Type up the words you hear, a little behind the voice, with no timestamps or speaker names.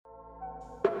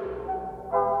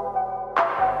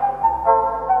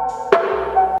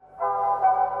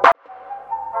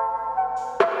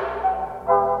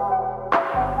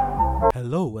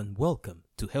Hello and welcome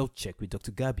to Health Check with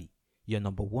Dr. Gabi, your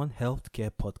number one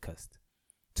healthcare podcast.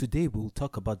 Today we will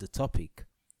talk about the topic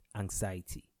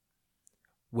anxiety,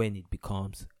 when it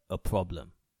becomes a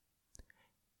problem.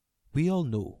 We all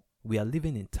know we are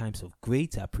living in times of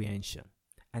great apprehension,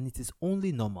 and it is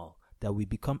only normal that we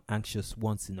become anxious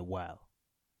once in a while.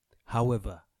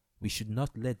 However, we should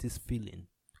not let this feeling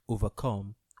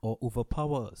overcome or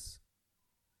overpower us.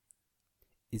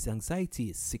 Is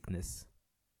anxiety a sickness?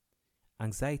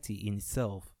 Anxiety in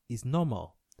itself is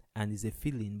normal and is a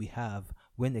feeling we have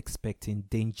when expecting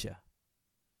danger.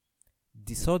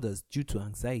 Disorders due to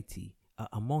anxiety are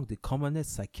among the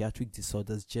commonest psychiatric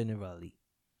disorders generally,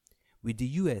 with the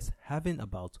US having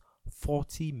about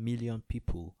 40 million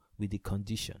people with the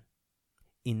condition.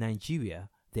 In Nigeria,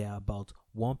 there are about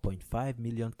 1.5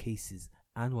 million cases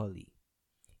annually.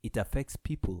 It affects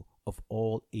people of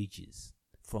all ages,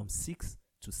 from 6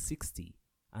 to 60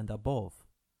 and above.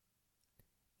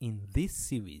 In this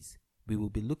series, we will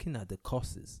be looking at the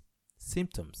causes,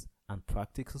 symptoms, and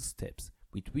practical steps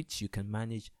with which you can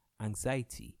manage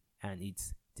anxiety and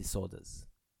its disorders.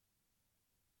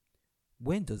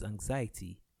 When does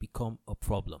anxiety become a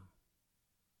problem?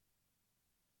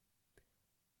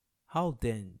 How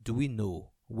then do we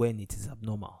know when it is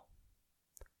abnormal?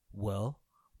 Well,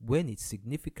 when it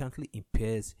significantly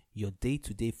impairs your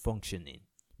day-to-day functioning,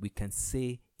 we can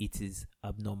say it is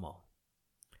abnormal.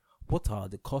 What are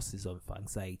the causes of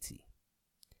anxiety?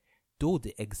 Though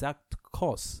the exact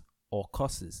cause or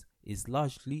causes is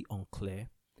largely unclear,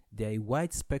 there are a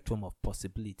wide spectrum of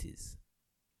possibilities.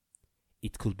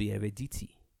 It could be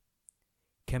heredity,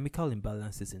 chemical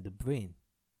imbalances in the brain,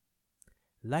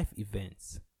 life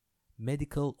events,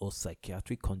 medical or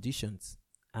psychiatric conditions,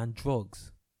 and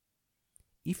drugs.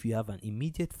 If you have an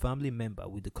immediate family member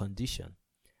with the condition,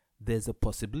 there's a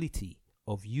possibility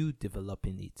of you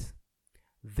developing it.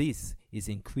 This is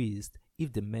increased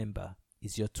if the member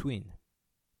is your twin.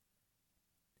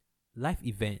 Life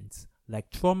events like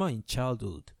trauma in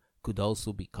childhood could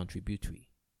also be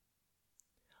contributory.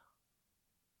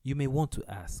 You may want to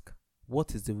ask,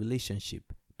 what is the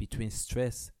relationship between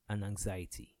stress and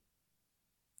anxiety?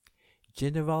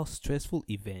 General stressful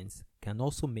events can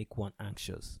also make one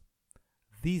anxious.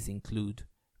 These include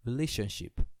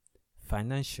relationship,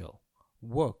 financial,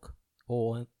 work,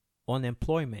 or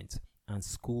unemployment, and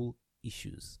school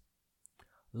issues.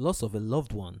 Loss of a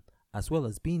loved one, as well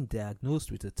as being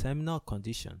diagnosed with a terminal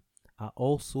condition, are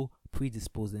also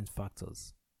predisposing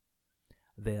factors.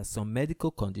 There are some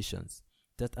medical conditions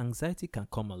that anxiety can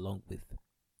come along with,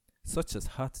 such as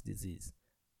heart disease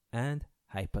and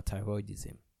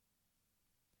hyperthyroidism.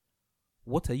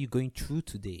 What are you going through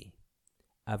today?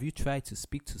 Have you tried to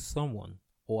speak to someone,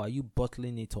 or are you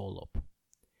bottling it all up?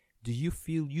 Do you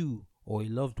feel you or a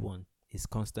loved one is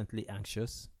constantly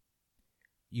anxious?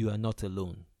 You are not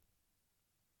alone.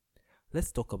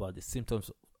 Let's talk about the symptoms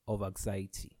of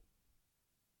anxiety.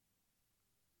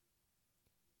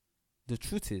 The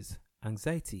truth is,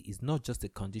 anxiety is not just a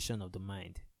condition of the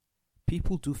mind.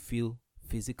 People do feel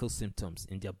physical symptoms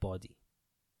in their body.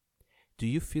 Do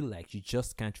you feel like you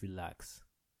just can't relax?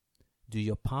 Do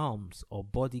your palms or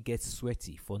body get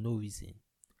sweaty for no reason?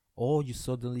 Or you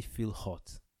suddenly feel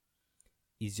hot?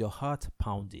 Is your heart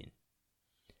pounding?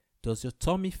 Does your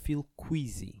tummy feel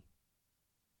queasy?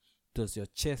 Does your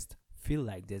chest feel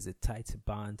like there's a tight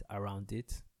band around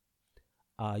it?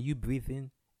 Are you breathing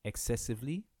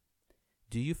excessively?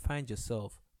 Do you find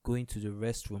yourself going to the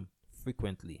restroom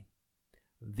frequently?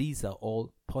 These are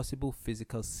all possible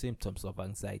physical symptoms of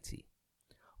anxiety.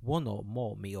 One or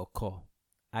more may occur,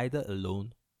 either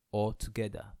alone or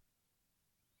together.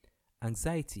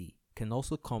 Anxiety can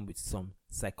also come with some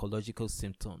psychological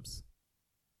symptoms.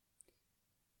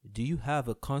 Do you have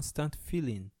a constant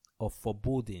feeling of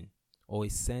foreboding or a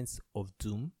sense of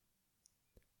doom?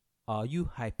 Are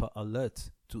you hyper alert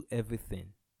to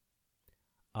everything?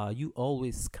 Are you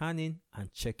always scanning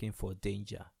and checking for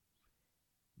danger?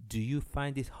 Do you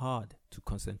find it hard to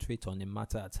concentrate on a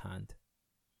matter at hand?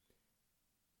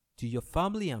 Do your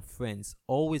family and friends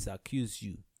always accuse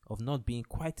you of not being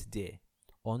quite there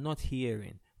or not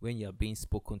hearing when you are being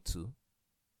spoken to?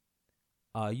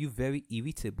 Are you very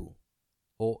irritable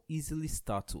or easily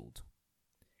startled?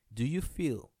 Do you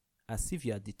feel as if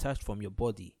you are detached from your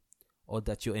body or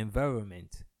that your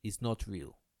environment is not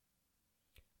real?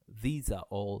 These are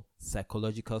all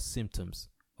psychological symptoms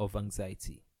of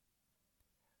anxiety.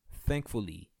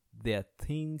 Thankfully, there are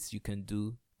things you can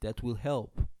do that will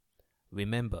help.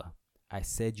 Remember, I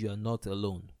said you are not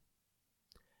alone.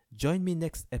 Join me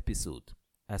next episode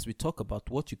as we talk about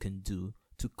what you can do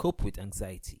to cope with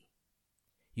anxiety.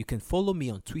 You can follow me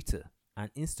on Twitter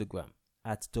and Instagram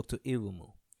at Dr.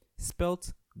 Erumu,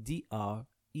 spelt DRERHUMU,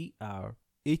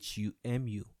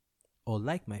 or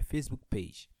like my Facebook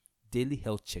page, Daily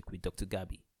Health Check with Dr.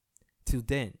 Gabi. Till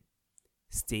then,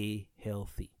 stay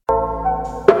healthy.